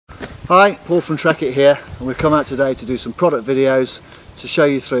Hi, Paul from Trekitt here, and we've come out today to do some product videos to show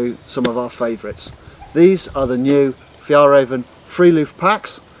you through some of our favourites. These are the new Fjällräven Friluft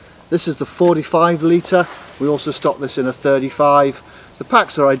packs. This is the 45 litre, we also stock this in a 35. The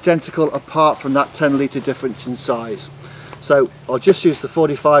packs are identical apart from that 10 litre difference in size. So I'll just use the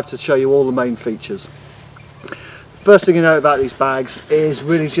 45 to show you all the main features. First thing you know about these bags is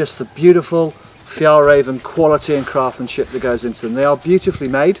really just the beautiful Fjällräven quality and craftsmanship that goes into them. They are beautifully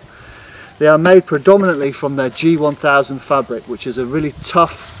made. They are made predominantly from their G1000 fabric, which is a really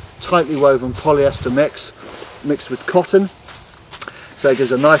tough, tightly woven polyester mixed with cotton. So it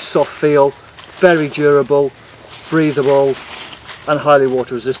gives a nice soft feel, very durable, breathable and highly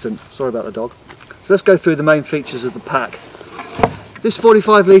water resistant. Sorry about the dog. So let's go through the main features of the pack. This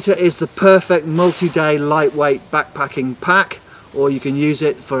 45 litre is the perfect multi-day lightweight backpacking pack, or you can use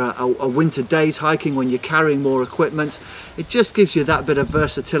it for a winter day's hiking when you're carrying more equipment. It just gives you that bit of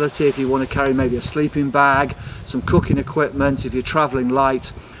versatility if you want to carry maybe a sleeping bag, some cooking equipment, if you're travelling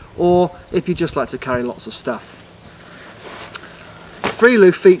light, or if you just like to carry lots of stuff.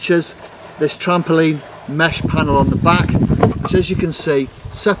 Friluft features this trampoline mesh panel on the back, which, as you can see,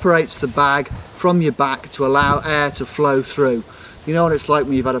 separates the bag from your back to allow air to flow through. You know what it's like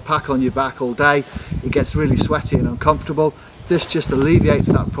when you've had a pack on your back all day, it gets really sweaty and uncomfortable. This just alleviates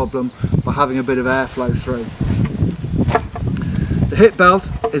that problem by having a bit of airflow through. The hip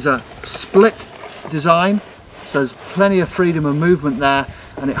belt is a split design, so there's plenty of freedom of movement there,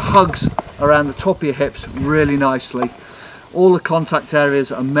 and it hugs around the top of your hips really nicely. All the contact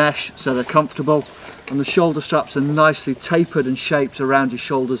areas are mesh, so they're comfortable, and the shoulder straps are nicely tapered and shaped around your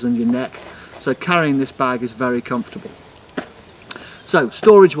shoulders and your neck, so carrying this bag is very comfortable. So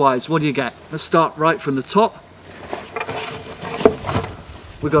storage wise, what do you get? Let's start right from the top.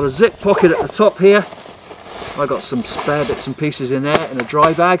 We've got a zip pocket at the top here. I've got some spare bits and pieces in there in a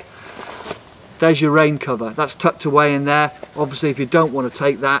dry bag. There's your rain cover, that's tucked away in there. Obviously if you don't want to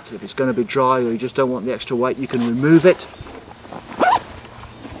take that, if it's going to be dry or you just don't want the extra weight, you can remove it.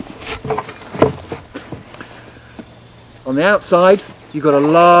 On the outside you've got a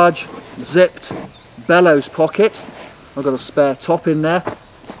large zipped bellows pocket. I've got a spare top in there.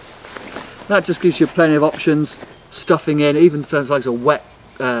 That just gives you plenty of options, stuffing in, even things like a wet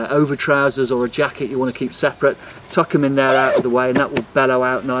over trousers or a jacket you want to keep separate. Tuck them in there out of the way and that will bellow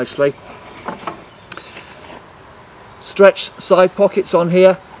out nicely. Stretch side pockets on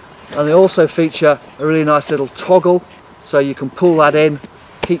here, and they also feature a really nice little toggle, so you can pull that in,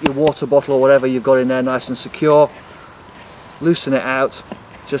 keep your water bottle or whatever you've got in there nice and secure, loosen it out,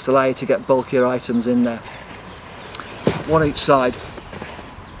 just allow you to get bulkier items in there. One each side.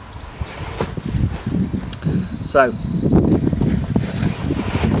 So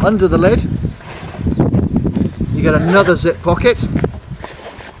under the lid you get another zip pocket,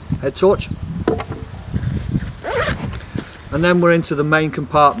 head torch, and then we're into the main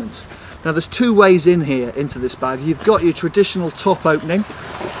compartment. Now there's two ways in here into this bag. You've got your traditional top opening,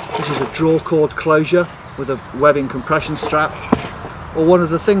 which is a draw cord closure with a webbing compression strap. Or one of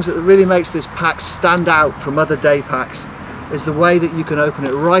the things that really makes this pack stand out from other day packs is the way that you can open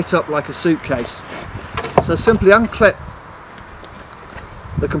it right up like a suitcase. So simply unclip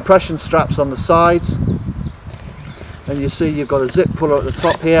the compression straps on the sides, and you see you've got a zip puller at the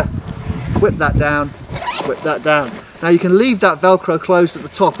top here. Whip that down, whip that down. Now you can leave that Velcro closed at the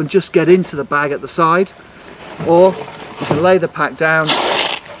top and just get into the bag at the side, or you can lay the pack down,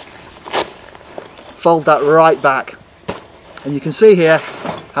 fold that right back, and you can see here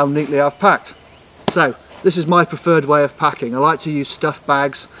how neatly I've packed. So this is my preferred way of packing. I like to use stuff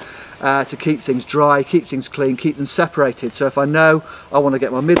bags to keep things dry, keep things clean, keep them separated. So if I know I want to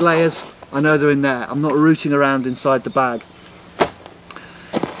get my mid layers, I know they're in there. I'm not rooting around inside the bag.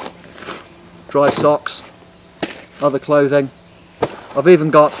 Dry socks, other clothing. I've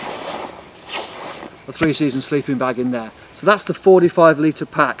even got a 3-season sleeping bag in there. So that's the 45 litre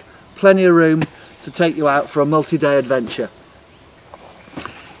pack. Plenty of room to take you out for a multi-day adventure.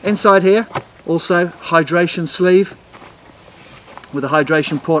 Inside here, also hydration sleeve with a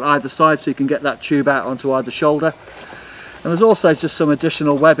hydration port either side, so you can get that tube out onto either shoulder. And there's also just some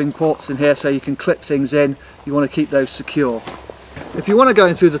additional webbing ports in here so you can clip things in. You want to keep those secure. If you want to go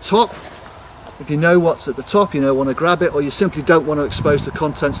in through the top, if you know what's at the top, you want to grab it, or you simply don't want to expose the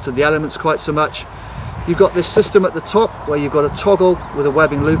contents to the elements quite so much, you've got this system at the top where you've got a toggle with a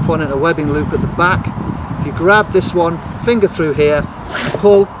webbing loop on it, a webbing loop at the back. If you grab this one, finger through here,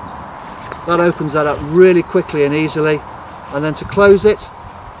 pull, that opens that up really quickly and easily. And then to close it,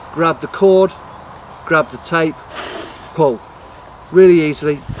 grab the cord, grab the tape, pull. Really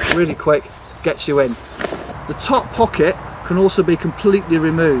easily, really quick, gets you in. The top pocket can also be completely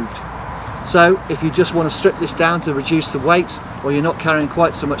removed. So if you just want to strip this down to reduce the weight, or you're not carrying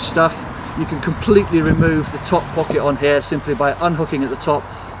quite so much stuff, you can completely remove the top pocket on here simply by unhooking at the top,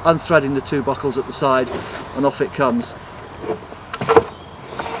 unthreading the 2 buckles at the side, and off it comes.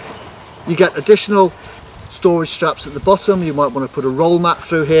 You get additional storage straps at the bottom. You might want to put a roll mat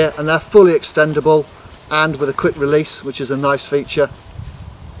through here, and they're fully extendable and with a quick release, which is a nice feature.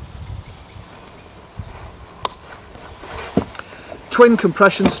 Twin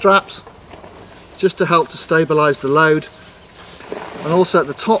compression straps just to help to stabilize the load, and also at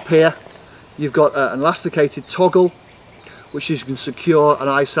the top here you've got an elasticated toggle which you can secure an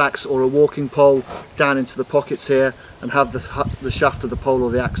ice axe or a walking pole down into the pockets here and have the shaft of the pole or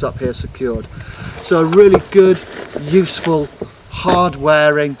the axe up here secured. So a really good, useful, hard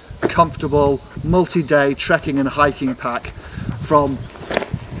wearing, comfortable, multi-day trekking and hiking pack from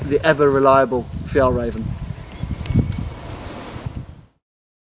the ever reliable Fjällräven.